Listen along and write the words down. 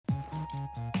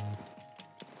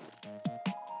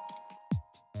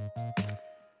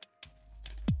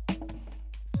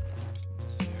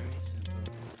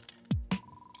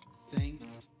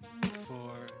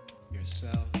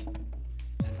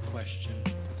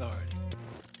authority.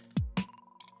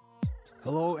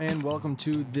 Hello and welcome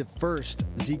to the first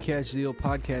ZcashZeal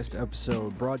podcast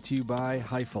episode brought to you by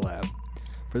HyphaLab.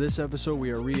 For this episode,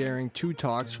 we are re-airing two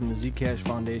talks from the Zcash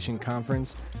Foundation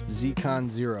conference,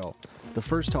 ZcashZeal. The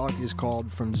first talk is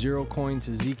called From Zero Coin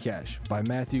to Zcash by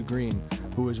Matthew Green,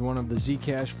 who is one of the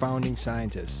Zcash founding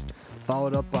scientists,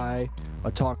 followed up by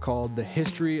a talk called The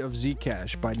History of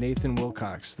Zcash by Nathan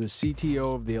Wilcox, the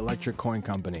CTO of the Electric Coin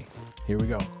Company. Here we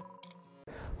go.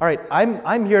 All right,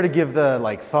 I'm here to give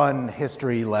the fun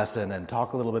history lesson and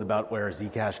talk a little bit about where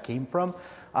Zcash came from.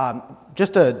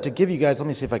 Just to give you guys, let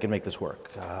me see if I can make this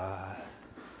work.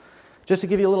 Just to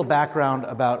give you a little background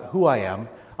about who I am.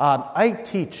 I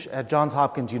teach at Johns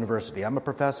Hopkins University. I'm a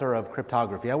professor of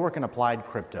cryptography. I work in applied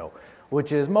crypto,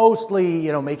 which is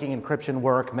mostly, making encryption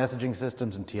work, messaging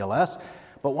systems, and TLS.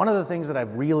 But one of the things that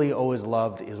I've really always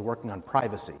loved is working on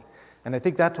privacy. And I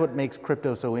think that's what makes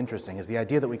crypto so interesting, is the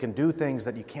idea that we can do things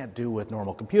that you can't do with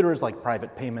normal computers, like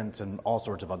private payments and all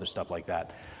sorts of other stuff like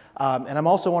that. And I'm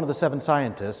also one of the 7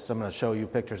 scientists, I'm going to show you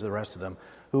pictures of the rest of them,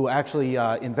 who actually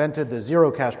invented the zero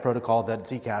cash protocol that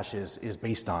Zcash is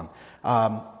based on.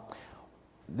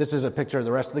 This is a picture of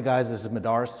the rest of the guys. This is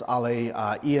Madars,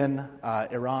 Ale, Ian,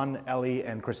 Iran, Ellie,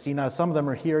 and Christina. Some of them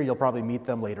are here. You'll probably meet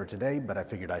them later today, but I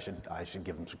figured I should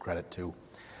give them some credit too.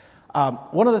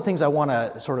 One of the things I want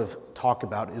to sort of talk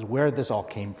about is where this all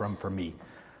came from for me.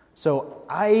 So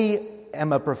I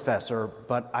am a professor,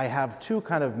 but I have 2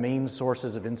 kind of main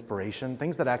sources of inspiration,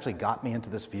 things that actually got me into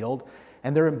this field,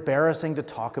 and they're embarrassing to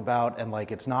talk about, and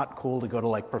it's not cool to go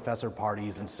to professor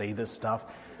parties and say this stuff.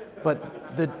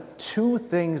 But the 2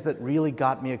 things that really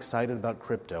got me excited about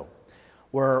crypto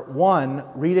were, 1,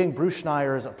 reading Bruce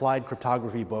Schneier's applied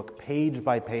cryptography book page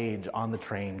by page on the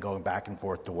train going back and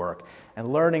forth to work,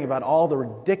 and learning about all the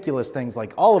ridiculous things,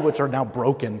 all of which are now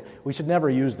broken. We should never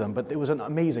use them, but it was an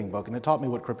amazing book, and it taught me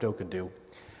what crypto could do.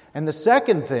 And the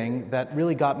second thing that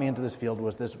really got me into this field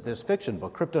was this fiction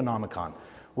book, Cryptonomicon,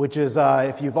 which is,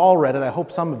 if you've all read it, I hope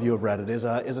some of you have read it, is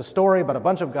a story about a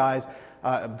bunch of guys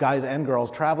and girls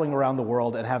traveling around the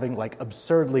world and having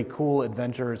absurdly cool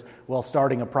adventures while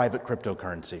starting a private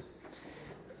cryptocurrency.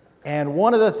 And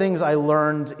one of the things I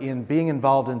learned in being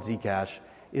involved in Zcash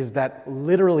is that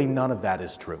literally none of that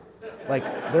is true.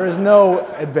 There is no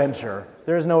adventure,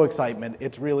 there is no excitement.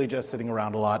 It's really just sitting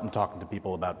around a lot and talking to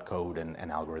people about code and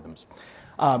algorithms.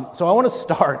 So I want to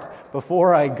start,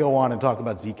 before I go on and talk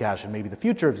about Zcash and maybe the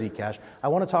future of Zcash, I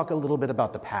want to talk a little bit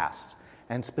about the past.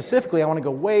 And specifically, I want to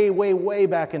go way, way, way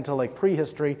back into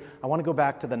prehistory. I want to go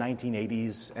back to the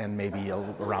 1980s and maybe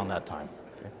around that time.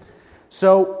 Okay?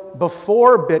 So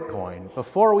before Bitcoin,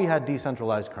 before we had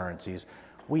decentralized currencies,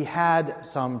 we had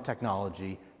some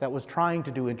technology that was trying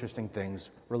to do interesting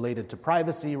things related to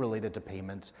privacy, related to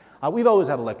payments. We've always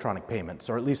had electronic payments,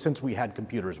 or at least since we had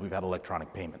computers, we've had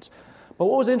electronic payments. But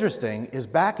what was interesting is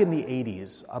back in the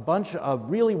 80s, a bunch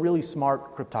of really, really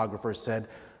smart cryptographers said,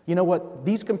 you know what,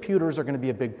 these computers are going to be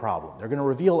a big problem. They're going to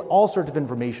reveal all sorts of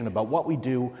information about what we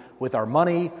do with our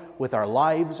money, with our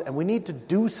lives, and we need to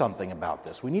do something about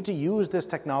this. We need to use this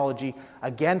technology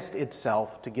against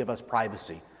itself to give us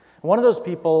privacy. And one of those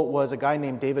people was a guy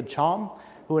named David Chaum,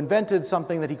 who invented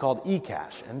something that he called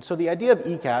eCash. And so the idea of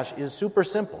eCash is super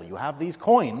simple. You have these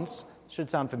coins, should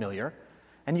sound familiar,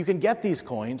 and you can get these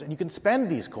coins, and you can spend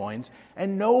these coins,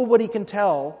 and nobody can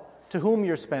tell to whom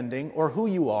you're spending, or who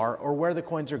you are, or where the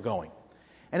coins are going.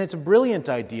 And it's a brilliant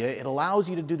idea. It allows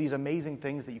you to do these amazing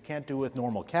things that you can't do with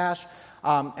normal cash,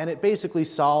 and it basically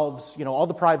solves all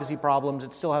the privacy problems.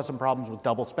 It still has some problems with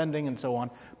double spending and so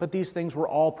on, but these things were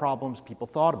all problems people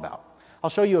thought about. I'll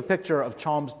show you a picture of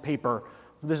Chaum's paper.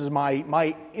 This is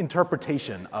my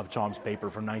interpretation of Chaum's paper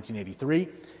from 1983.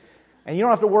 And you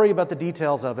don't have to worry about the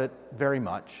details of it very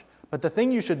much. But the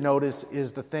thing you should notice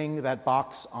is the thing that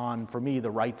box on, for me,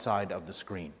 the right side of the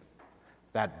screen,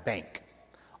 that bank.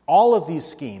 All of these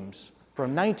schemes,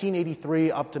 from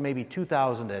 1983 up to maybe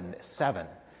 2007,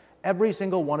 every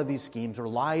single one of these schemes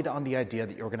relied on the idea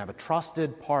that you were going to have a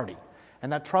trusted party,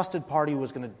 and that trusted party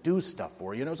was going to do stuff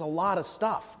for you, and it was a lot of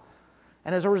stuff.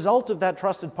 And as a result of that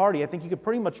trusted party, I think you could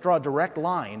pretty much draw a direct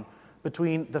line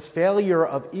between the failure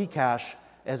of eCash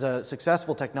as a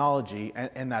successful technology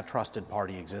and that trusted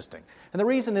party existing. And the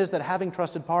reason is that having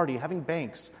trusted party, having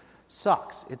banks,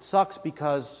 sucks. It sucks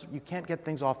because you can't get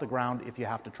things off the ground if you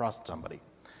have to trust somebody.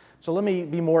 So let me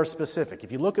be more specific.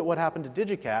 If you look at what happened to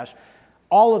DigiCash,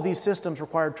 all of these systems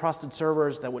required trusted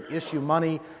servers that would issue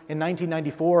money. In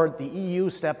 1994, the EU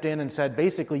stepped in and said,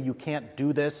 basically, you can't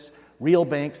do this. Real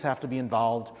banks have to be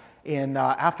involved.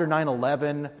 After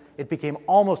 9/11, it became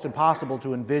almost impossible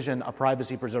to envision a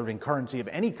privacy-preserving currency of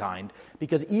any kind,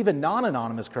 because even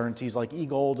non-anonymous currencies like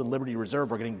eGold and Liberty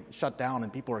Reserve were getting shut down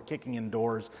and people were kicking in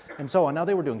doors and so on. Now,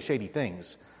 they were doing shady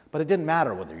things, but it didn't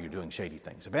matter whether you're doing shady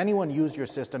things. If anyone used your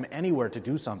system anywhere to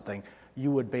do something, you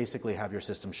would basically have your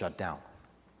system shut down.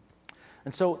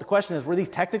 And so the question is, were these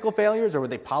technical failures or were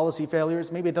they policy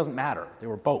failures? Maybe it doesn't matter. They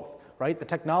were both, right? The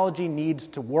technology needs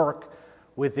to work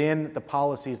within the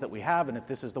policies that we have, and if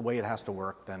this is the way it has to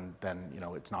work, then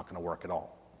it's not going to work at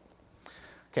all.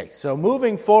 Okay, so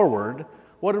moving forward,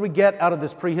 what did we get out of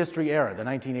this prehistory era, the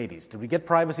 1980s? Did we get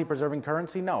privacy-preserving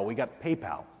currency? No, we got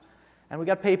PayPal. And we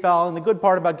got PayPal, and the good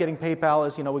part about getting PayPal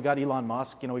is, we got Elon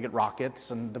Musk, we get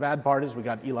rockets, and the bad part is we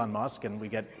got Elon Musk, and we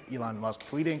get Elon Musk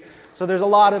tweeting. So there's a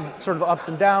lot of sort of ups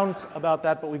and downs about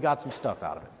that, but we got some stuff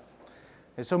out of it.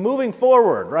 Okay, so moving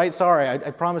forward, right, sorry,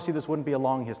 I promised you this wouldn't be a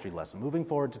long history lesson. Moving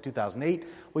forward to 2008,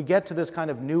 we get to this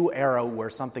kind of new era where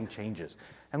something changes.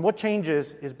 And what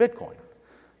changes is Bitcoin.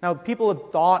 Now, people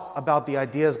had thought about the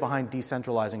ideas behind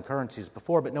decentralizing currencies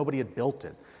before, but nobody had built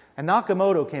it. And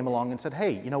Nakamoto came along and said,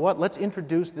 hey, you know what, let's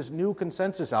introduce this new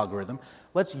consensus algorithm.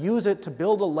 Let's use it to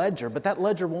build a ledger, but that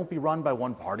ledger won't be run by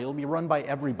one party. It'll be run by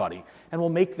everybody, and we'll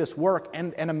make this work.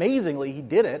 And amazingly, he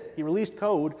did it. He released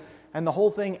code, and the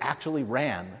whole thing actually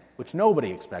ran, which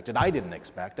nobody expected. I didn't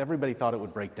expect. Everybody thought it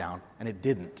would break down, and it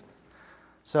didn't.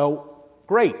 So,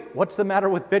 great. What's the matter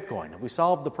with Bitcoin? Have we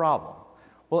solved the problem?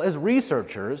 Well, as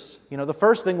researchers, the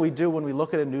first thing we do when we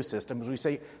look at a new system is we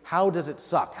say, how does it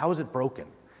suck? How is it broken?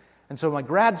 And so my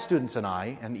grad students and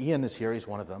I, and Ian is here, he's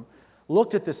one of them,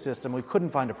 looked at this system. We couldn't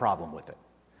find a problem with it.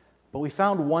 But we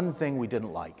found one thing we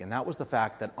didn't like, and that was the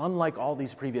fact that unlike all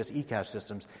these previous eCash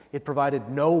systems, it provided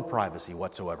no privacy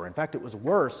whatsoever. In fact, it was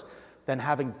worse than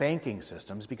having banking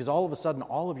systems, because all of a sudden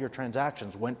all of your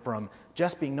transactions went from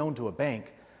just being known to a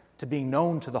bank to being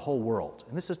known to the whole world.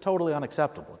 And this is totally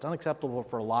unacceptable. It's unacceptable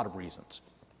for a lot of reasons.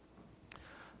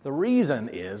 The reason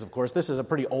is, of course, this is a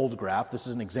pretty old graph. This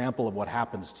is an example of what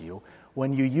happens to you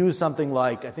when you use something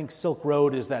like, I think Silk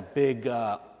Road is that big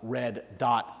red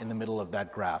dot in the middle of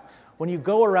that graph. When you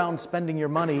go around spending your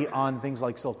money on things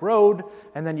like Silk Road,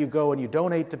 and then you go and you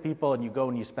donate to people, and you go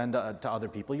and you spend to other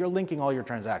people, you're linking all your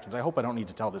transactions. I hope I don't need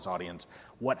to tell this audience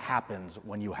what happens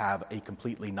when you have a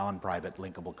completely non-private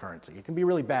linkable currency. It can be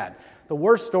really bad. The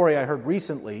worst story I heard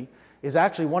recently is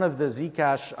actually one of the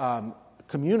Zcash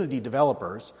community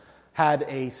developers had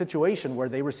a situation where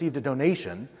they received a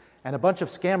donation, and a bunch of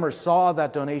scammers saw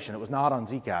that donation. It was not on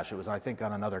Zcash. It was, I think,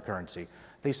 on another currency.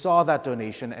 They saw that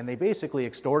donation, and they basically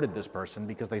extorted this person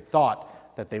because they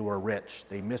thought that they were rich.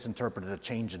 They misinterpreted a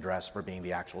change address for being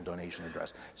the actual donation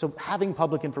address. So having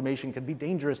public information can be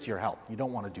dangerous to your health. You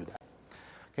don't want to do that.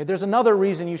 Okay, there's another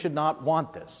reason you should not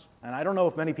want this. And I don't know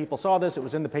if many people saw this. It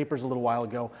was in the papers a little while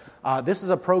ago. This is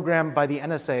a program by the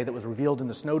NSA that was revealed in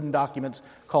the Snowden documents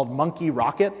called Monkey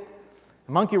Rocket.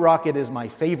 Monkey Rocket is my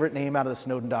favorite name out of the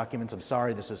Snowden documents. I'm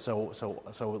sorry this is so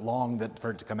long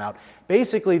for it to come out.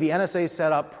 Basically, the NSA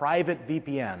set up private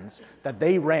VPNs that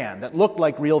they ran that looked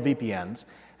like real VPNs,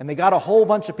 and they got a whole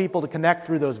bunch of people to connect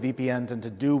through those VPNs and to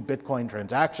do Bitcoin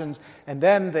transactions, and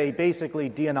then they basically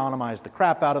de-anonymized the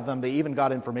crap out of them. They even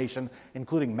got information,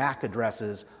 including MAC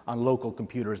addresses, on local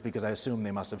computers, because I assume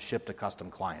they must have shipped a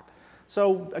custom client.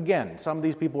 So again, some of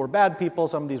these people were bad people,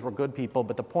 some of these were good people,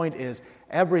 but the point is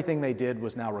everything they did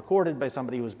was now recorded by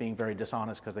somebody who was being very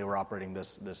dishonest because they were operating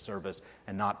this service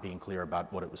and not being clear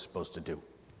about what it was supposed to do.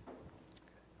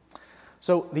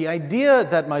 So the idea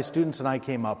that my students and I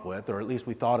came up with, or at least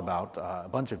we thought about a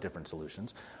bunch of different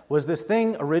solutions, was this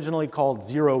thing originally called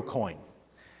Zero Coin.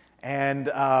 And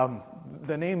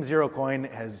the name Zero Coin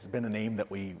has been a name that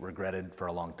we regretted for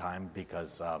a long time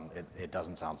because it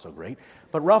doesn't sound so great.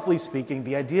 But roughly speaking,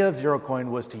 the idea of Zero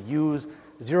Coin was to use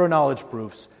zero-knowledge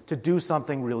proofs to do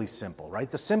something really simple, right?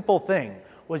 The simple thing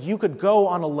was you could go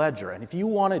on a ledger, and if you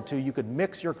wanted to, you could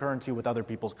mix your currency with other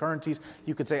people's currencies.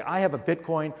 You could say, I have a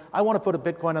Bitcoin. I want to put a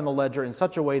Bitcoin on the ledger in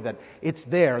such a way that it's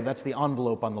there. That's the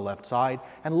envelope on the left side.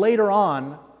 And later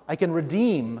on, I can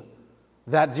redeem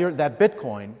that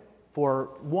Bitcoin for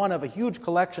one of a huge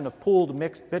collection of pooled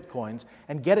mixed Bitcoins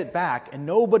and get it back, and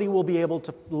nobody will be able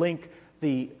to link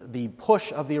the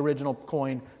push of the original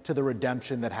coin to the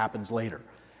redemption that happens later.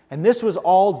 And this was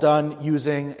all done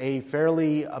using a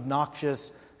fairly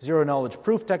obnoxious zero-knowledge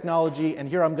proof technology, and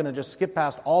here I'm going to just skip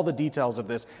past all the details of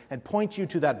this and point you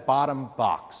to that bottom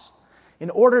box. In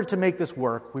order to make this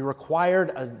work, we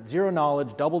required a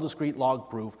zero-knowledge double discrete log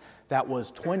proof that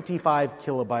was 25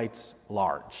 kilobytes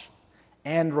large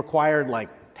and required like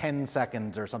 10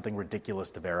 seconds or something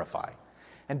ridiculous to verify.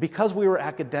 And because we were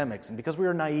academics and because we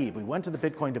were naive, we went to the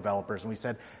Bitcoin developers and we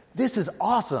said, this is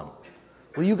awesome.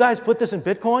 Will you guys put this in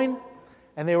Bitcoin?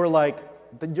 And they were like,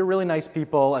 you're really nice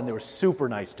people, and they were super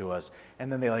nice to us. And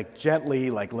then they gently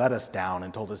let us down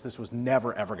and told us this was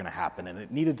never, ever going to happen, and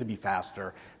it needed to be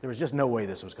faster. There was just no way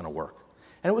this was going to work.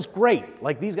 And it was great.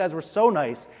 These guys were so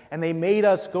nice, and they made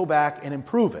us go back and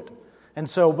improve it. And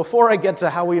so before I get to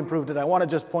how we improved it, I want to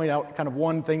just point out kind of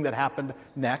one thing that happened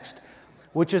next,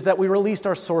 which is that we released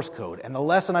our source code. And the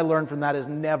lesson I learned from that is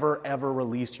never, ever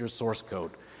release your source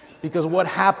code. Because what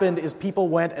happened is people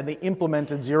went and they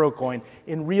implemented ZeroCoin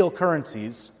in real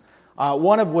currencies,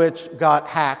 one of which got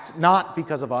hacked, not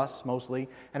because of us mostly,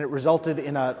 and it resulted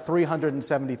in a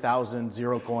 370,000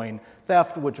 ZeroCoin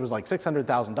theft, which was like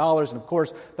 $600,000. And of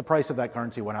course, the price of that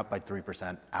currency went up by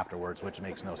 3% afterwards, which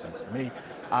makes no sense to me.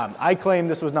 I claim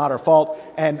this was not our fault.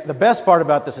 And the best part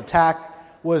about this attack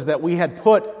was that we had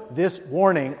put this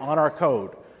warning on our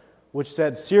code, which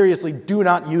said, seriously, do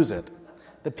not use it.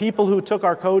 The people who took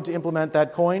our code to implement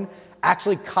that coin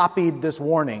actually copied this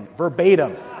warning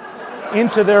verbatim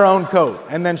into their own code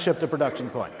and then shipped a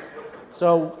production coin.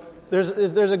 So there's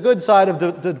a good side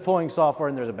of deploying software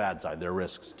and there's a bad side. There are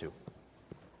risks too.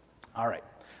 All right.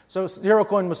 So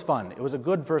ZeroCoin was fun. It was a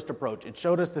good first approach. It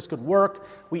showed us this could work.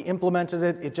 We implemented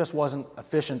it. It just wasn't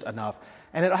efficient enough.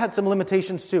 And it had some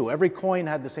limitations too. Every coin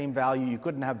had the same value. You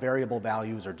couldn't have variable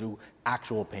values or do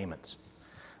actual payments.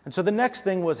 And so the next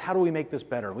thing was, how do we make this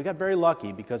better? We got very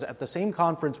lucky because at the same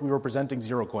conference we were presenting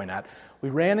ZeroCoin at, we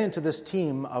ran into this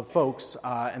team of folks,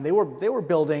 and they were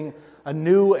building a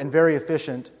new and very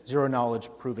efficient zero-knowledge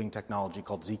proving technology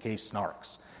called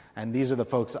ZcashSnarks. And these are the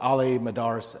folks, Ali,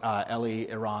 Madars, Eli,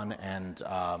 Iran, and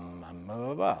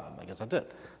I guess that's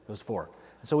it, those four.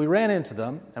 And so we ran into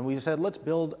them, and we said, let's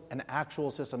build an actual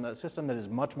system, a system that is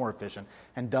much more efficient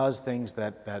and does things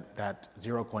that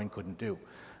ZeroCoin couldn't do.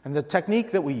 And the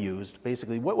technique that we used,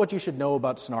 basically, what you should know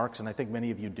about snarks, and I think many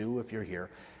of you do if you're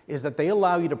here, is that they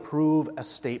allow you to prove a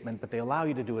statement, but they allow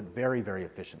you to do it very, very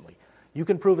efficiently. You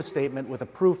can prove a statement with a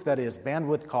proof that is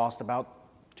bandwidth cost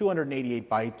about 288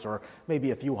 bytes or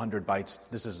maybe a few hundred bytes.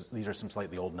 These are some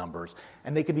slightly old numbers.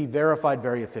 And they can be verified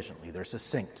very efficiently. They're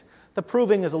succinct. The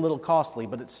proving is a little costly,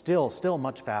 but it's still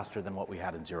much faster than what we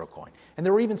had in ZeroCoin. And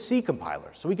there were even C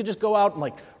compilers. So we could just go out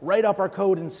and write up our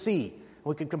code in C.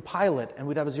 We could compile it, and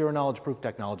we'd have a zero-knowledge proof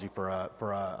technology for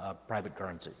a private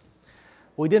currency.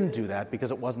 We didn't do that because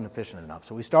it wasn't efficient enough.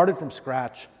 So we started from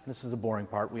scratch. This is the boring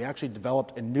part. We actually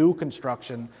developed a new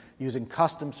construction using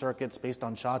custom circuits based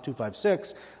on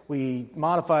SHA-256. We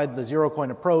modified the ZeroCoin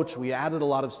approach. We added a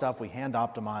lot of stuff. We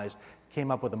hand-optimized,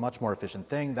 came up with a much more efficient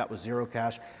thing. That was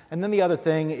ZeroCash. And then the other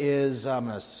thing is, I'm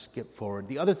going to skip forward.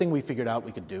 The other thing we figured out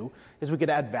we could do is we could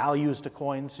add values to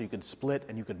coins, so you could split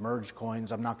and you could merge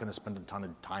coins. I'm not going to spend a ton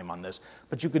of time on this,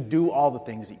 but you could do all the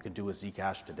things that you could do with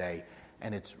Zcash today.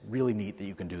 And it's really neat that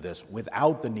you can do this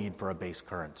without the need for a base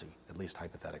currency, at least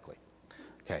hypothetically.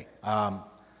 Okay, I'm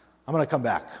going to come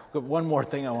back. One more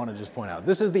thing I want to just point out.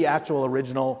 This is the actual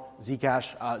original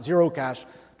Zcash, ZeroCash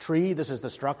tree. This is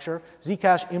the structure.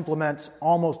 Zcash implements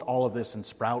almost all of this in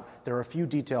Sprout. There are a few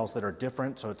details that are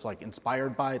different, so it's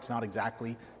inspired by. It's not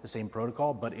exactly the same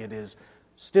protocol, but it is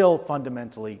still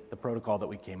fundamentally the protocol that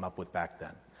we came up with back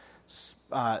then.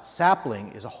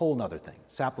 Sapling is a whole nother thing.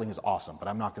 Sapling is awesome, but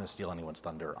I'm not going to steal anyone's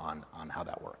thunder on how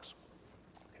that works.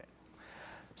 Okay.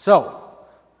 So,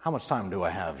 how much time do I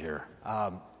have here?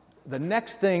 The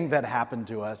next thing that happened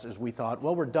to us is we thought,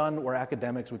 well, we're done, we're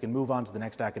academics, we can move on to the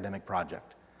next academic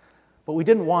project. But we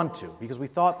didn't want to because we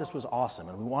thought this was awesome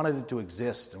and we wanted it to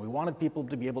exist and we wanted people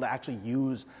to be able to actually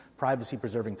use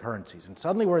privacy-preserving currencies. And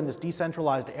suddenly we're in this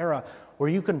decentralized era where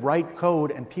you can write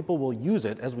code and people will use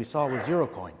it, as we saw with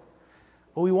ZeroCoin.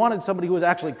 But we wanted somebody who was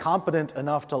actually competent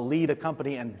enough to lead a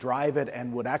company and drive it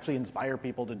and would actually inspire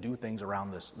people to do things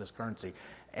around this currency.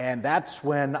 And that's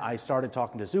when I started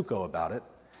talking to Zuko about it.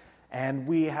 And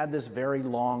we had this very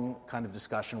long kind of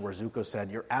discussion where Zuko said,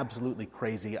 you're absolutely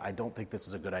crazy. I don't think this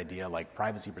is a good idea.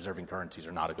 Privacy-preserving currencies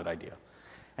are not a good idea.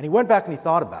 And he went back and he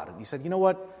thought about it. He said, you know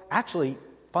what? Actually,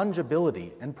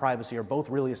 fungibility and privacy are both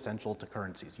really essential to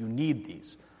currencies. You need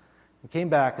these. We came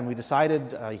back and he decided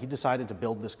to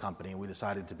build this company, and we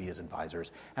decided to be his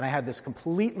advisors. And I had this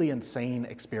completely insane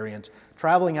experience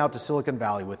traveling out to Silicon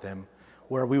Valley with him,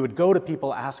 where we would go to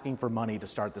people asking for money to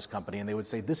start this company, and they would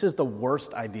say, this is the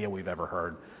worst idea we've ever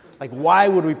heard. Why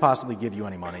would we possibly give you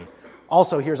any money?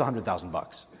 Also, here's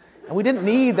 $100,000. And we didn't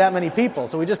need that many people,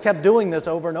 so we just kept doing this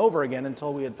over and over again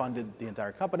until we had funded the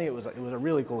entire company. It was a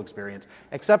really cool experience,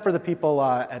 except for the people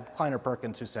at Kleiner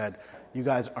Perkins who said, you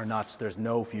guys are nuts, there's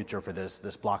no future for this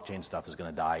blockchain stuff is going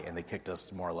to die, and they kicked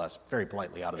us more or less very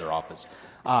politely out of their office.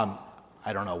 I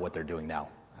don't know what they're doing now.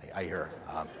 I hear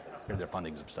they're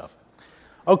funding some stuff.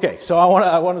 Okay, so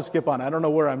I want to skip on. I don't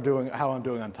know how I'm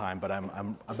doing on time, but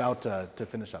I'm about to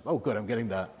finish up. Oh, good, I'm getting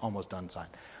the almost done sign.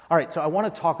 All right, so I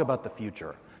want to talk about the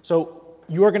future. So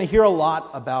you are going to hear a lot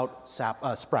about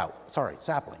sapling. You're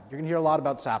going to hear a lot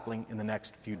about sapling in the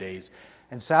next few days.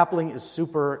 And sapling is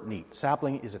super neat.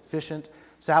 Sapling is efficient.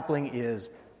 Sapling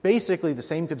is basically the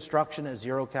same construction as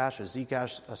ZeroCash, as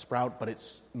Zcash, Sprout, but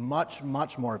it's much,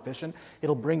 much more efficient.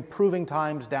 It'll bring proving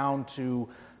times down to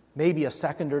maybe a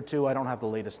second or two. I don't have the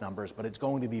latest numbers, but it's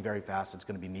going to be very fast. It's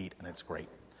going to be neat, and it's great.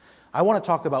 I want to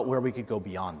talk about where we could go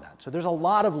beyond that. So there's a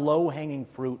lot of low-hanging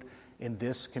fruit in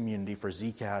this community for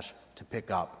Zcash to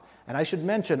pick up. And I should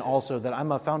mention also that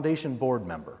I'm a foundation board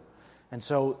member. And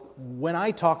so when I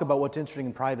talk about what's interesting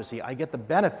in privacy, I get the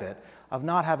benefit of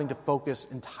not having to focus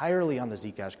entirely on the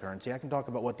Zcash currency. I can talk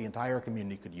about what the entire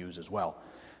community could use as well.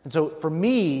 And so for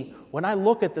me, when I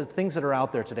look at the things that are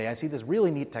out there today, I see this really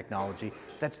neat technology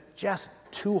that's just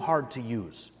too hard to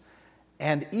use.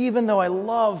 And even though I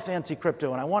love fancy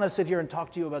crypto and I want to sit here and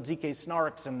talk to you about ZK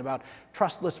snarks and about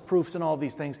trustless proofs and all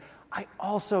these things, I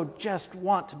also just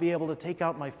want to be able to take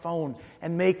out my phone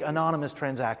and make anonymous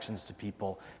transactions to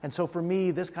people. And so for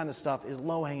me, this kind of stuff is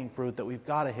low-hanging fruit that we've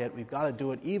got to hit. We've got to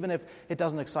do it, even if it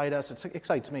doesn't excite us. It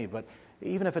excites me, but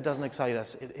even if it doesn't excite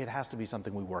us, it has to be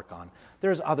something we work on.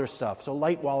 There's other stuff. So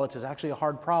light wallets is actually a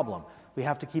hard problem. We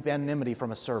have to keep anonymity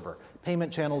from a server.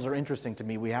 Payment channels are interesting to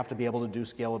me. We have to be able to do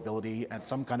scalability at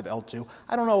some kind of L2.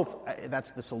 I don't know if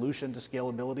that's the solution to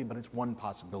scalability, but it's one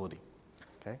possibility.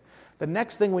 Okay? The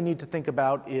next thing we need to think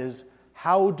about is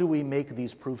how do we make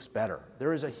these proofs better?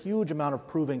 There is a huge amount of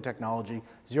proving technology,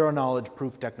 zero-knowledge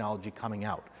proof technology coming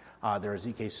out. There are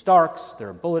ZK Starks, there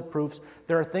are bullet proofs.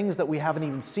 There are things that we haven't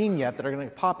even seen yet that are going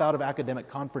to pop out of academic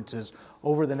conferences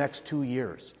over the next 2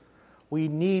 years. We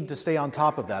need to stay on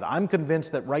top of that. I'm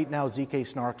convinced that right now ZK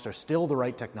snarks are still the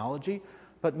right technology,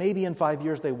 but maybe in 5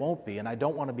 years they won't be, and I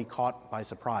don't want to be caught by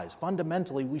surprise.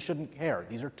 Fundamentally, we shouldn't care.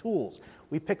 These are tools.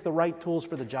 We pick the right tools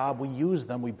for the job, we use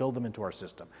them, we build them into our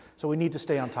system. So we need to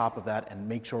stay on top of that and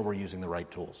make sure we're using the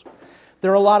right tools.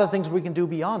 There are a lot of things we can do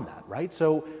beyond that, right?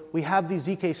 So we have these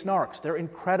ZK snarks. They're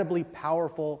incredibly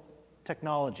powerful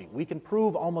technology. We can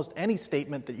prove almost any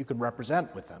statement that you can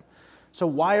represent with them. So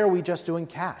why are we just doing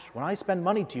cash? When I spend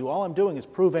money to you, all I'm doing is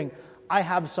proving I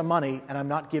have some money and I'm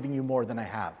not giving you more than I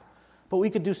have. But we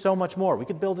could do so much more. We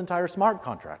could build entire smart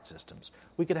contract systems.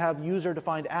 We could have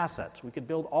user-defined assets. We could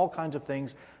build all kinds of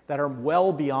things that are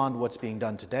well beyond what's being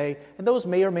done today. And those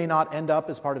may or may not end up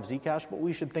as part of Zcash, but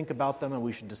we should think about them and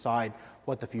we should decide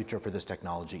what the future for this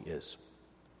technology is.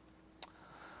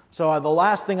 So the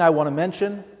last thing I want to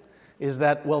mention is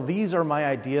that, well, these are my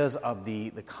ideas of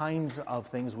the kinds of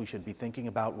things we should be thinking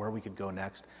about, where we could go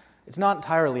next. It's not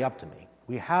entirely up to me.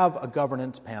 We have a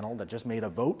governance panel that just made a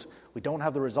vote. We don't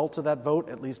have the results of that vote,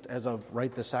 at least as of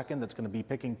right this second, that's going to be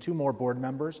picking 2 more board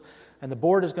members. And the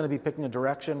board is going to be picking a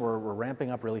direction. We're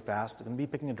ramping up really fast. It's going to be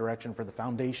picking a direction for the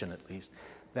foundation, at least,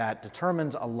 that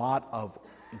determines a lot of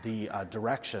the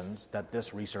directions that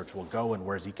this research will go and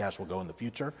where Zcash will go in the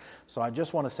future. So I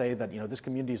just want to say that this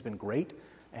community has been great,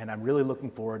 and I'm really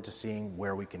looking forward to seeing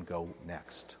where we can go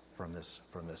next from this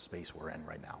space we're in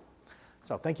right now.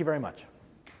 So thank you very much.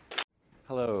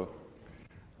 Hello.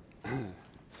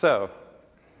 So,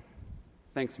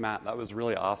 thanks, Matt. That was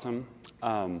really awesome.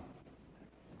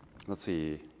 Let's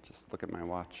see. Just look at my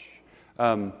watch.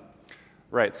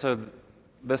 Right. So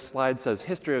this slide says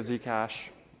history of Zcash.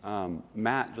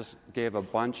 Matt just gave a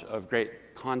bunch of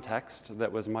great context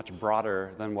that was much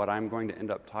broader than what I'm going to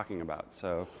end up talking about.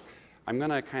 So I'm going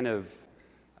to kind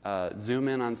of zoom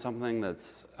in on something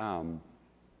that's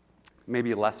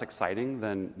maybe less exciting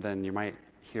than you might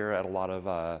hear at a lot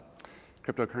of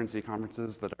cryptocurrency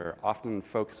conferences that are often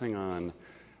focusing on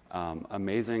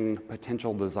amazing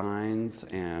potential designs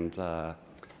and the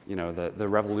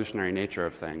revolutionary nature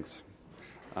of things.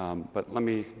 But let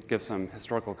me give some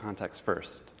historical context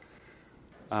first.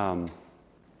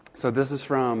 So this is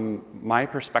from my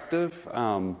perspective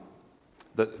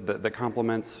that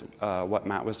complements what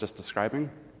Matt was just describing.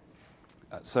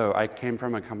 So I came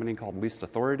from a company called Least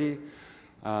Authority,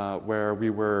 where we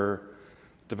were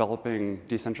developing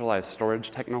decentralized storage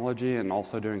technology and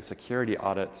also doing security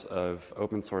audits of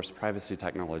open source privacy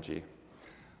technology.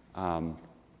 And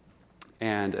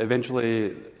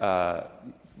eventually,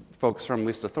 folks from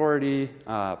Least Authority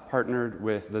partnered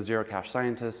with the Zero Cash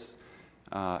scientists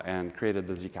and created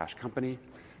the Zcash company.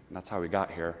 And that's how we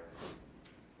got here.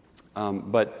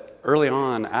 But early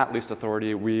on at Least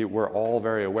Authority, we were all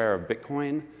very aware of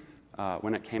Bitcoin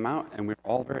when it came out, and we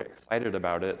were all very excited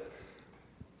about it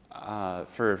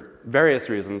for various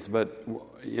reasons. But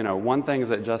one thing is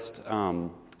that just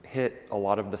hit a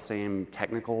lot of the same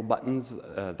technical buttons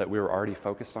that we were already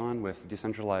focused on with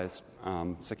decentralized,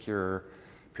 secure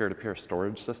peer-to-peer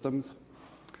storage systems.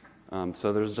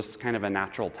 So there's just kind of a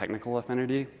natural technical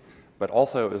affinity, but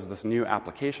also it was this new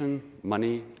application,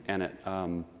 money, and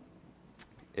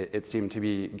it seemed to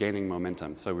be gaining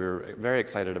momentum. So we were very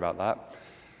excited about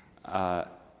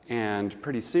that. And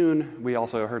pretty soon, we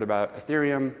also heard about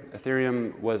Ethereum.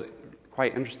 Ethereum was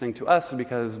quite interesting to us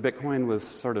because Bitcoin was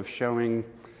sort of showing,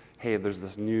 hey, there's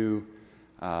this new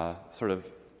sort of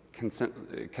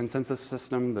consensus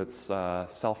system that's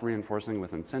self-reinforcing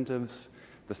with incentives.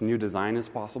 This new design is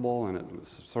possible, and it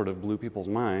sort of blew people's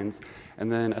minds.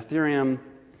 And then Ethereum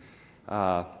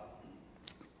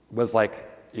was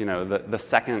like, the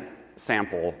second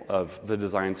sample of the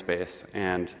design space,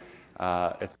 and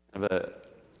it's kind of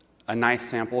a nice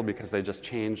sample because they just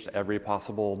changed every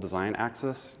possible design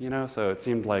axis, so it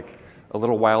seemed like a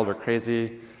little wild or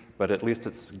crazy, but at least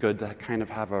it's good to kind of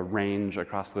have a range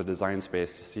across the design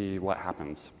space to see what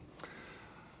happens.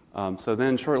 So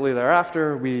then shortly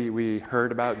thereafter, we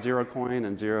heard about ZeroCoin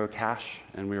and ZeroCash,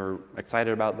 and we were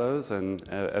excited about those, and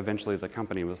eventually the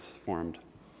company was formed.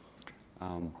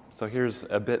 So here's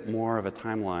a bit more of a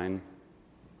timeline,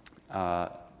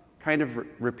 kind of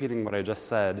repeating what I just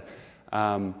said.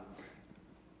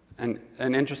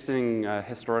 An interesting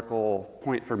historical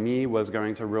point for me was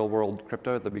going to Real World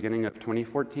Crypto at the beginning of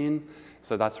 2014.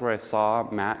 So that's where I saw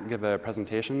Matt give a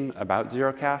presentation about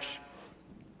ZeroCash.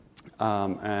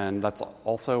 And that's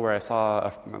also where I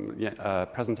saw a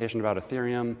presentation about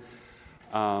Ethereum.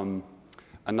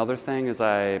 Another thing is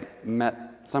I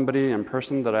met somebody in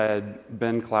person that I had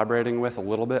been collaborating with a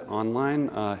little bit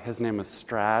online. His name was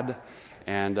Strad,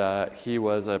 and he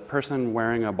was a person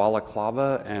wearing a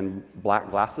balaclava and black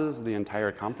glasses the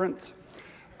entire conference.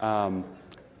 And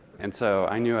so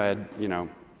I knew I had,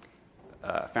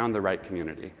 found the right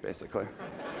community, basically.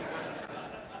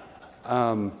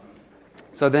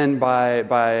 So then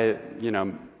by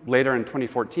later in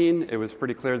 2014, it was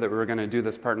pretty clear that we were going to do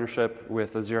this partnership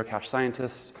with the Zero Cash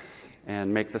scientists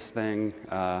and make this thing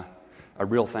a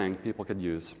real thing people could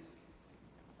use.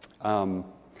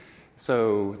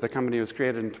 So the company was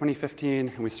created in 2015,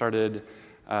 and we started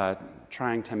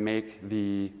trying to make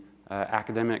the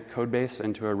academic code base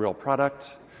into a real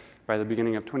product. By the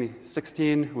beginning of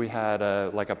 2016, we had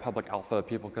a public alpha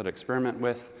people could experiment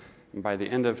with. And by the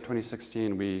end of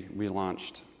 2016, we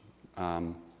launched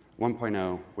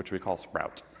 1.0, which we call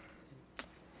Sprout.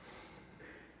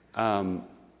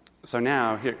 So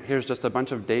now, here's just a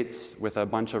bunch of dates with a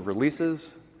bunch of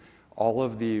releases. All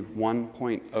of the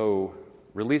 1.0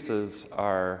 releases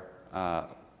are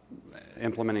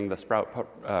implementing the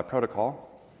Sprout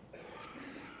protocol.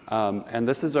 And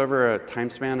this is over a time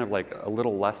span of a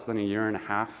little less than a year and a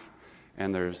half.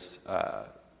 And there's,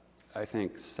 I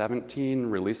think, 17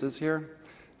 releases here.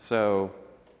 So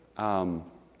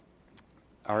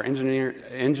our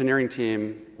engineering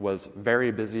team was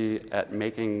very busy at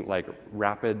making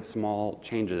rapid, small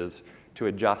changes to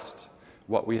adjust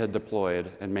what we had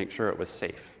deployed and make sure it was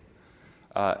safe.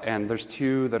 And there's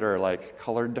two that are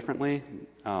colored differently.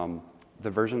 The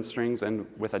version strings end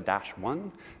with a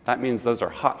 -1. That means those are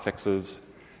hot fixes.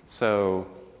 So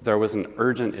there was an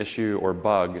urgent issue or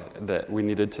bug that we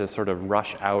needed to sort of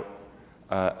rush out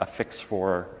a fix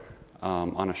for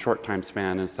on a short time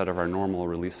span instead of our normal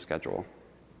release schedule.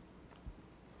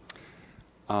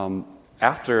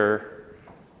 After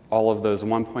all of those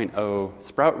 1.0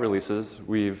 Sprout releases,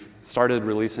 we've started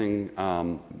releasing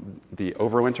the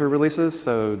overwinter releases,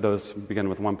 so those begin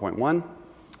with 1.1.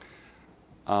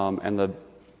 And the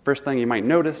first thing you might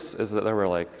notice is that there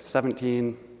were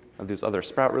 17 of these other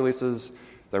Sprout releases.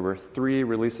 There were 3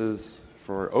 releases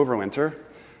for overwinter,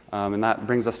 and that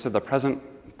brings us to the present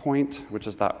point, which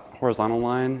is that horizontal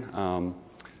line,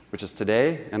 which is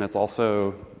today, and it's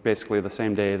also basically the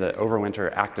same day that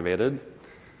overwinter activated.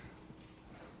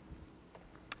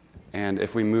 And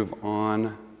if we move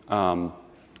on,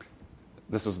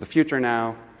 this is the future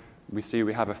now. We see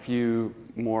we have a few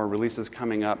more releases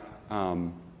coming up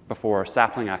before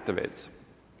sapling activates.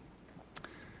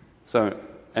 So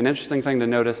an interesting thing to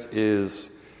notice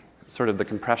is sort of the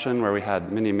compression where we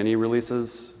had many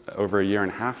releases over a year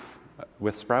and a half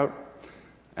with Sprout.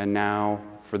 And now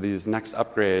for these next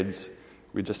upgrades,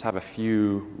 we just have a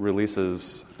few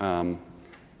releases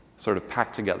sort of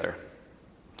packed together.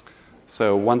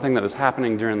 So one thing that was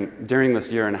happening during this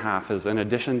year and a half is, in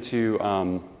addition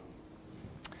to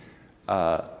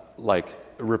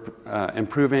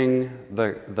improving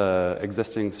the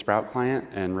existing Sprout client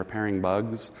and repairing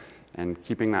bugs and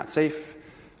keeping that safe,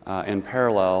 in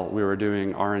parallel, we were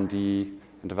doing R&D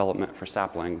and development for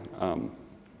Sapling,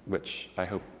 which I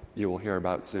hope you will hear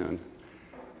about soon.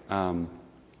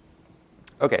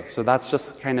 Okay, so that's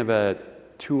just kind of a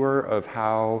tour of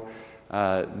how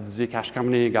the Zcash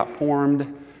company got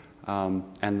formed,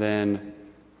 and then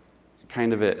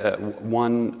kind of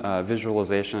one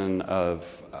visualization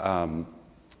of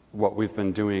what we've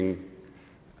been doing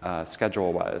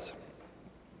schedule-wise.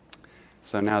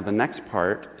 So now the next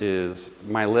part is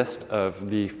my list of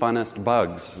the funnest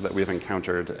bugs that we've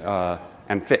encountered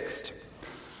and fixed.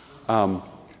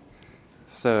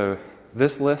 So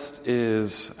this list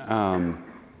is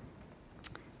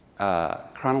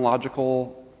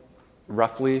chronological,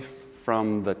 roughly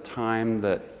from the time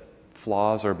that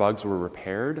flaws or bugs were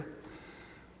repaired.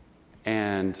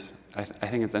 And I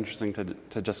think it's interesting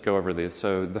to just go over these.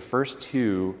 So the first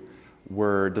two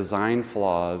were design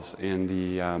flaws in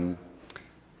the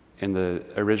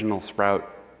original Sprout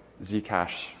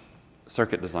Zcash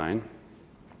circuit design.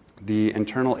 The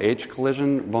internal H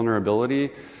collision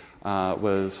vulnerability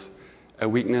was a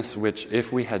weakness which,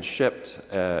 if we had shipped,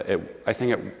 I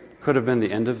think it could have been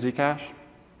the end of Zcash,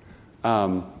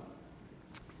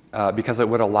 because it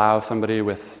would allow somebody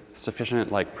with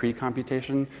sufficient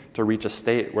pre-computation to reach a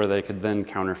state where they could then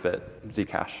counterfeit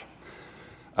Zcash.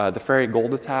 The Fairy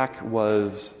Gold attack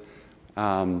was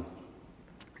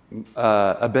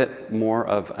a bit more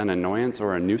of an annoyance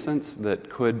or a nuisance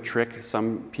that could trick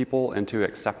some people into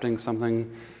accepting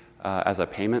something as a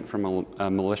payment from a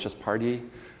malicious party,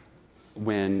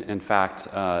 when in fact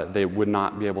they would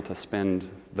not be able to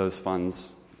spend those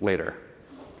funds later.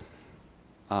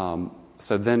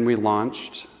 So then we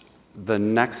launched the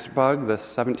next bug, the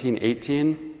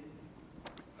 1718,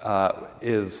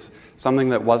 is something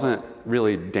that wasn't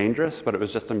really dangerous, but it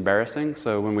was just embarrassing.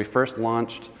 So when we first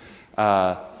launched,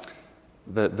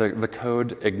 the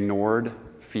code ignored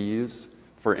fees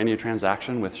for any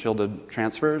transaction with shielded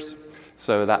transfers.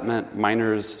 So that meant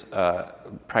miners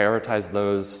prioritized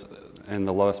those in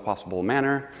the lowest possible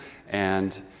manner.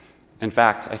 And in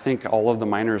fact, I think all of the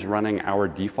miners running our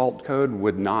default code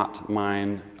would not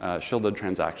mine shielded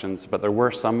transactions, but there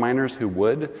were some miners who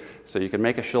would. So you could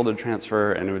make a shielded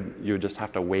transfer, and you would just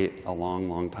have to wait a long,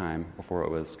 long time before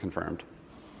it was confirmed.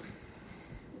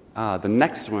 The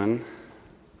next one,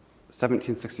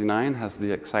 1769, has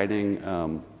the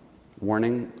exciting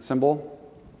warning symbol,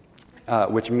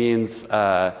 which means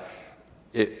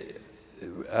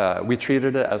we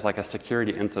treated it as like a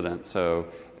security incident. So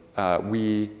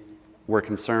we were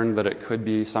concerned that it could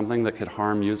be something that could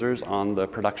harm users on the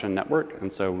production network,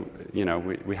 and so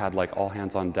we had all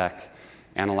hands on deck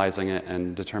analyzing it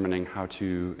and determining how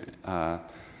to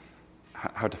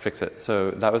fix it.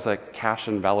 So that was a cache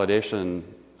invalidation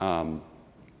bug,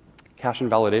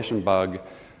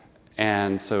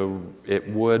 and so it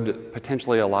would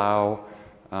potentially allow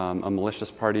a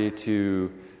malicious party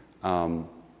to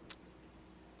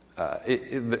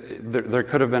there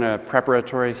could have been a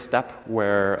preparatory step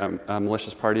where a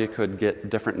malicious party could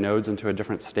get different nodes into a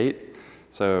different state.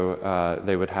 So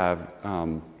they would have,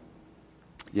 a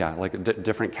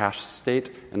different cache state,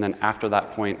 and then after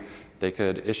that point, they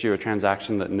could issue a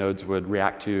transaction that nodes would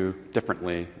react to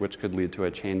differently, which could lead to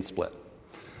a chain split.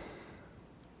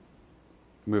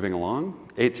 Moving along,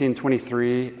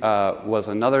 1823 was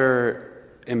another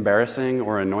embarrassing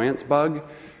or annoyance bug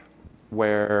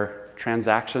where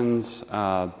transactions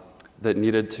that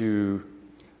needed to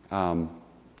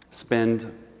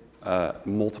spend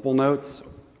multiple notes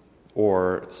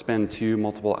or spend two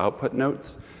multiple output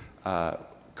notes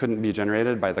couldn't be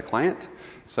generated by the client.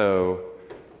 So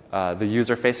the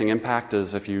user-facing impact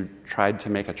is if you tried to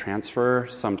make a transfer,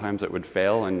 sometimes it would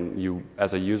fail, and you,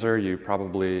 as a user, you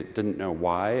probably didn't know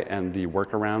why, and the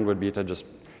workaround would be to just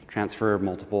transfer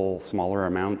multiple smaller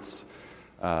amounts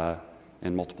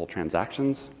in multiple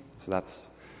transactions. So that's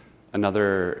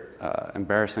another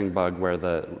embarrassing bug where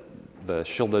the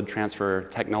shielded transfer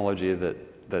technology that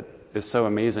is so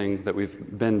amazing that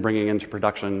we've been bringing into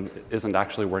production isn't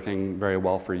actually working very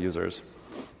well for users.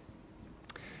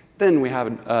 Then we have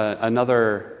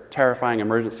another terrifying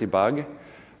emergency bug,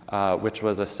 which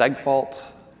was a seg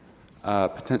fault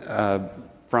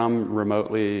from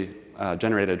remotely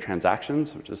generated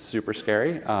transactions, which is super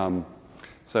scary.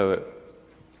 So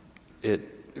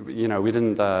we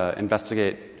didn't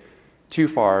investigate too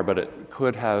far, but it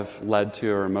could have led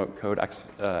to a remote code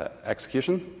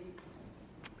execution.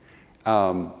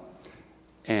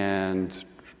 And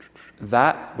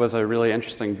that was a really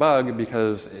interesting bug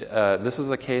because this was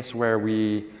a case where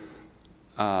we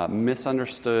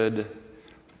misunderstood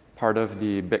part of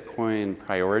the Bitcoin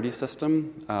priority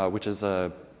system, which is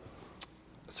a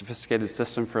sophisticated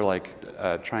system for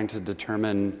trying to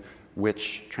determine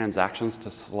which transactions to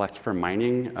select for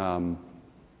mining.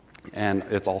 And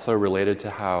it's also related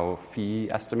to how fee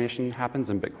estimation happens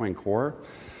in Bitcoin Core.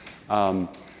 And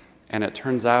it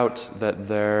turns out that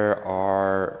there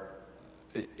are,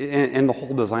 in the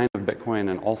whole design of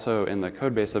Bitcoin and also in the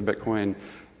code base of Bitcoin,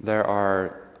 there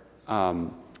are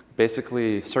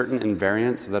basically certain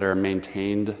invariants that are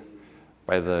maintained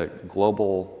by the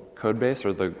global code base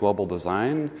or the global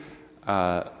design.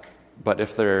 But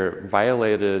if they're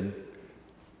violated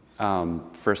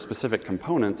for specific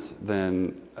components,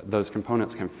 then those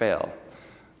components can fail.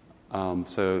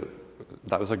 So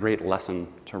that was a great lesson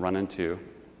to run into.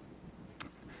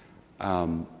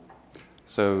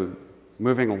 So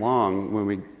moving along, when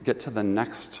we get to the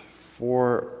next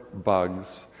 4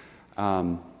 bugs,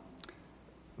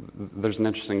 there's an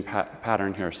interesting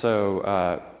pattern here. So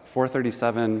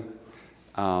 437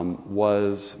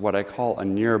 was what I call a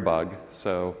near bug.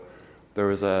 So there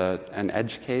was an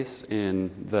edge case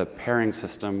in the pairing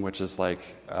system, which is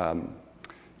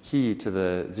key to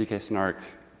the ZK-SNARK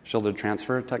shielded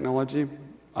transfer technology.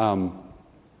 And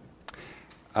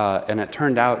it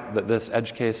turned out that this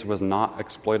edge case was not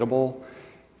exploitable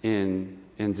in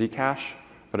Zcash,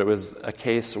 but it was a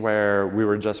case where we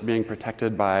were just being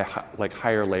protected by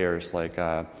higher layers,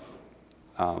 when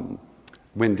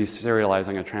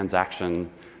deserializing a transaction,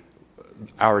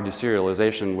 our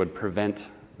deserialization would prevent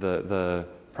the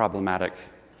problematic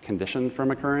condition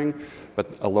from occurring, but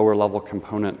a lower level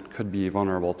component could be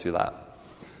vulnerable to that.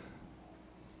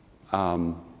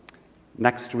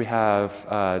 Next, we have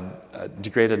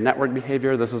degraded network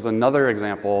behavior. This is another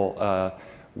example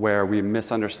where we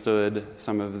misunderstood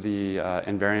some of the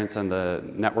invariants and the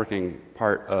networking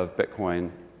part of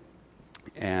Bitcoin,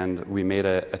 and we made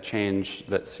a change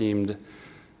that seemed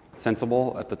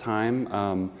sensible at the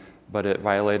time, but it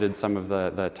violated some of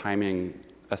the timing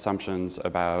assumptions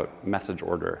about message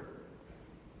order.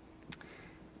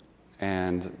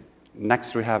 And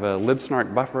next, we have a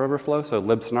libsnark buffer overflow. So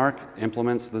libsnark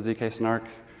implements the ZK-SNARK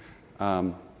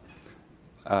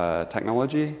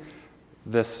technology.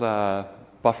 This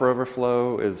buffer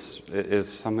overflow is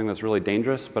something that's really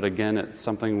dangerous, but again, it's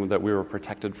something that we were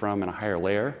protected from in a higher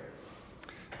layer.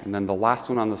 And then the last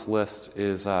one on this list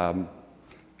is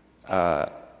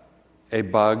a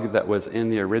bug that was in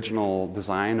the original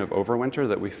design of Overwinter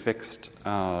that we fixed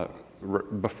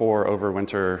before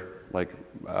Overwinter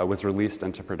was released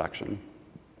into production.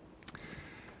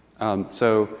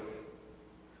 So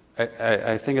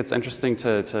I think it's interesting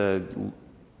to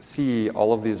see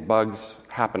all of these bugs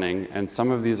happening, and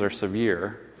some of these are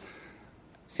severe,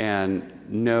 and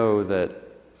know that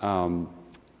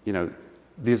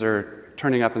these are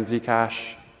turning up in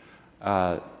Zcash.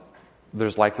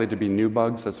 There's likely to be new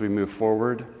bugs as we move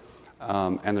forward,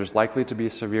 and there's likely to be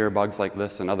severe bugs like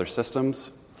this in other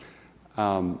systems.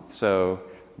 So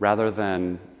rather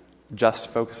than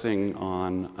just focusing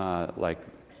on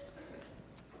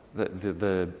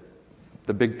the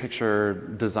big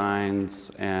picture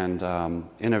designs and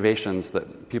innovations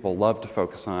that people love to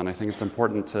focus on, I think it's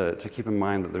important to keep in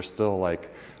mind that there's still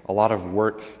a lot of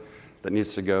work that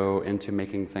needs to go into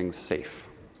making things safe.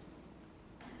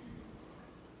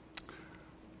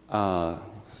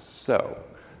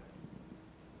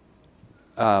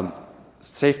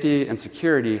 Safety and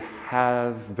security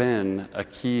have been a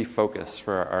key focus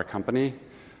for our company.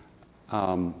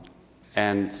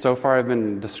 And so far I've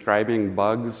been describing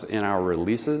bugs in our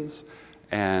releases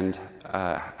and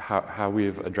how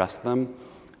we've addressed them.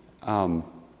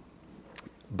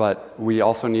 But we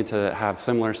also need to have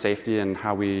similar safety in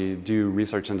how we do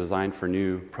research and design for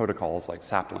new protocols like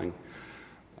Sapling.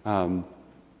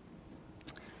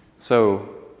 So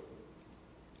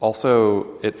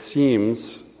also it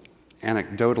seems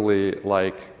anecdotally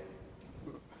like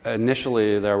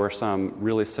initially there were some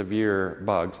really severe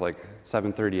bugs like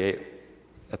 738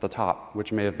 at the top,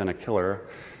 which may have been a killer.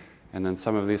 And then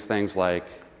some of these things like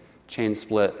chain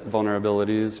split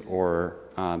vulnerabilities or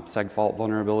segfault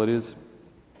vulnerabilities.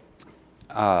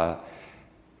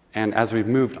 And as we've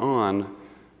moved on,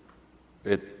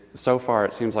 so far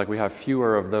it seems like we have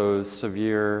fewer of those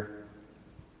severe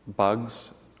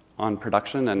bugs on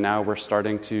production, and now we're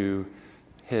starting to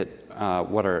hit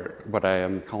what I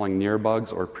am calling near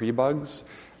bugs or pre-bugs.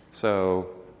 So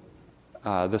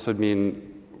this would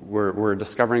mean we're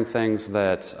discovering things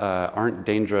that aren't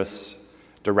dangerous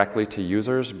directly to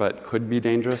users, but could be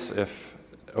dangerous if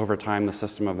over time the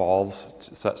system evolves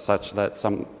such that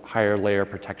some higher layer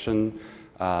protection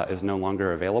is no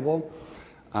longer available.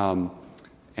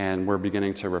 And we're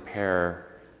beginning to repair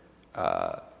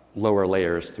lower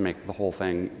layers to make the whole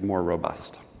thing more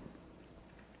robust.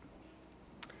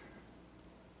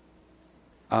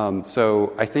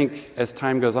 So I think as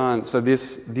time goes on, so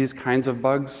these kinds of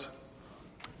bugs,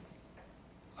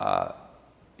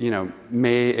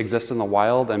 may exist in the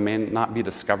wild and may not be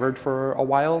discovered for a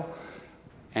while.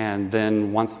 And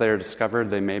then once they're discovered,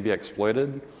 they may be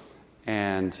exploited.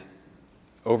 And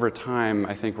over time,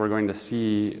 I think we're going to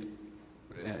see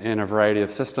in a variety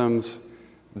of systems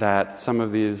that some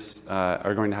of these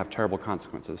are going to have terrible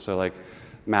consequences. So like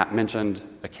Matt mentioned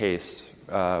a case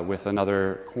with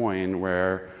another coin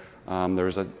where there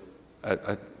was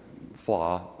a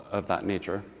flaw of that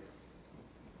nature.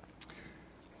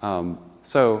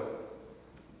 So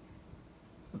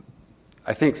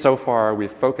I think so far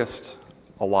we've focused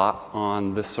a lot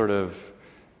on this sort of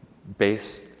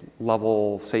base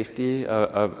level safety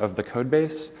of the code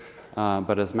base.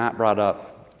 But as Matt brought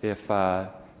up, if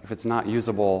it's not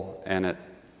usable and it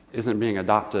isn't being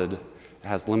adopted, it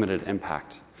has limited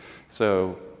impact.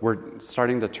 So we're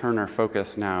starting to turn our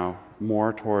focus now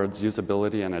more towards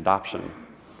usability and adoption.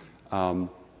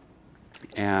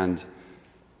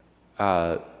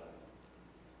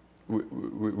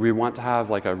 We want to have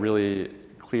like a really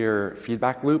clear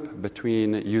feedback loop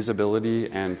between usability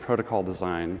and protocol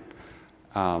design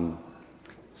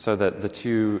so that the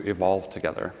two evolve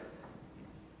together.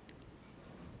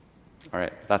 All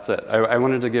right, that's it. I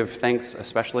wanted to give thanks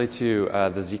especially to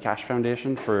the Zcash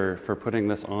Foundation for putting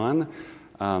this on,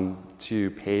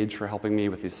 to Paige for helping me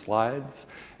with these slides,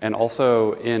 and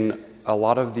also in a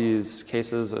lot of these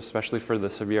cases, especially for the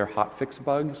severe hotfix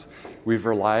bugs, we've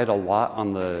relied a lot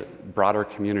on the broader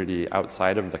community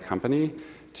outside of the company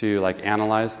to like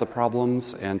analyze the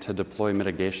problems and to deploy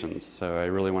mitigations. So I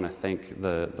really want to thank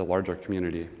the larger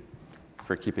community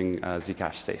for keeping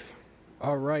Zcash safe.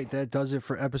 All right, that does it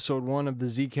for episode 1 of the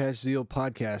ZcashZeal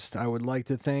podcast. I would like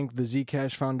to thank the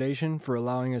Zcash Foundation for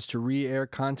allowing us to re-air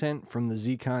content from the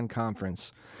ZCon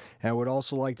conference. And I would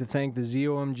also like to thank the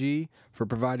ZOMG for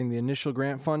providing the initial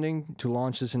grant funding to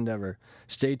launch this endeavor.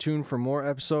 Stay tuned for more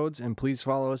episodes, and please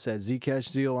follow us at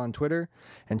ZcashZeal on Twitter,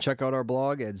 and check out our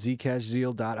blog at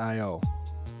zcashzeal.io.